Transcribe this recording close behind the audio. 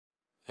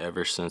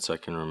Ever since I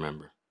can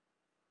remember,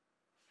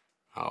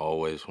 I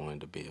always wanted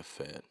to be a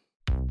Fed.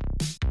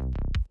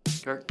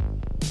 Kirk,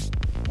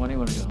 why do you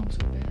want to go home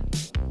so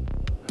bad?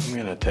 I'm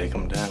gonna take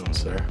them down,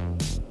 sir.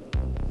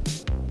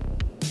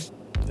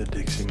 The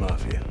Dixie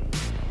Mafia.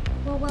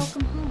 Well,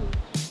 welcome home.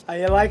 How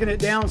you liking it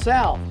down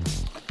south?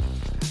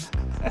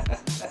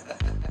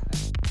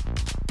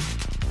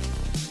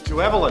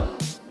 To Evelyn,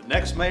 the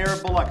next mayor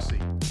of Biloxi.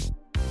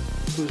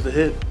 Who's the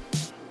hit?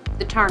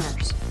 The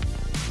Turners.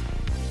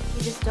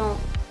 You just don't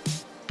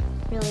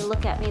really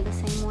look at me the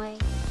same way.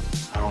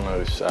 I don't know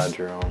whose side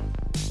you're on.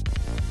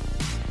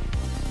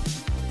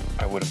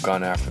 I would have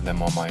gone after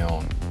them on my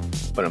own,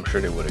 but I'm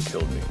sure they would have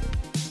killed me.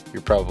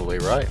 You're probably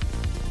right.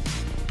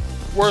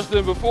 Worse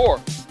than before.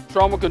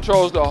 Trauma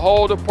controls the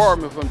whole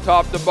department from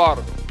top to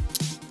bottom.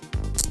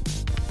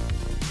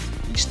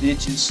 He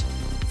snitches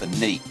for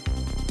Nate.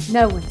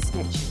 No one's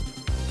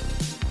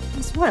snitching.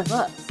 He's one of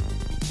us.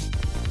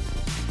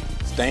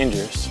 It's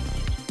dangerous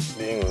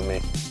being with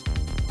me.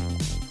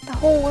 The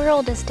whole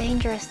world is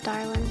dangerous,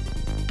 darling.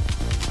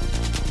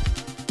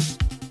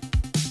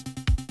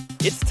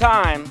 It's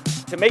time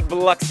to make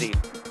Biloxi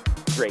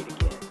great again.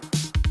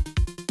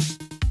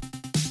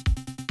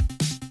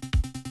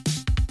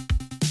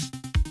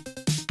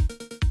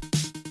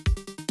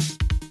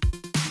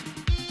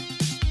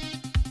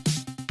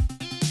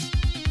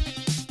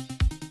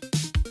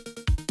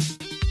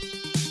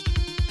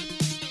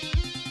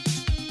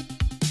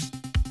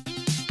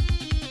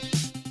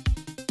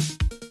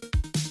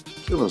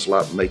 Killing's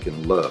like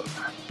making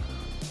love.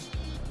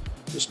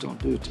 Just don't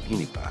do it to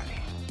anybody.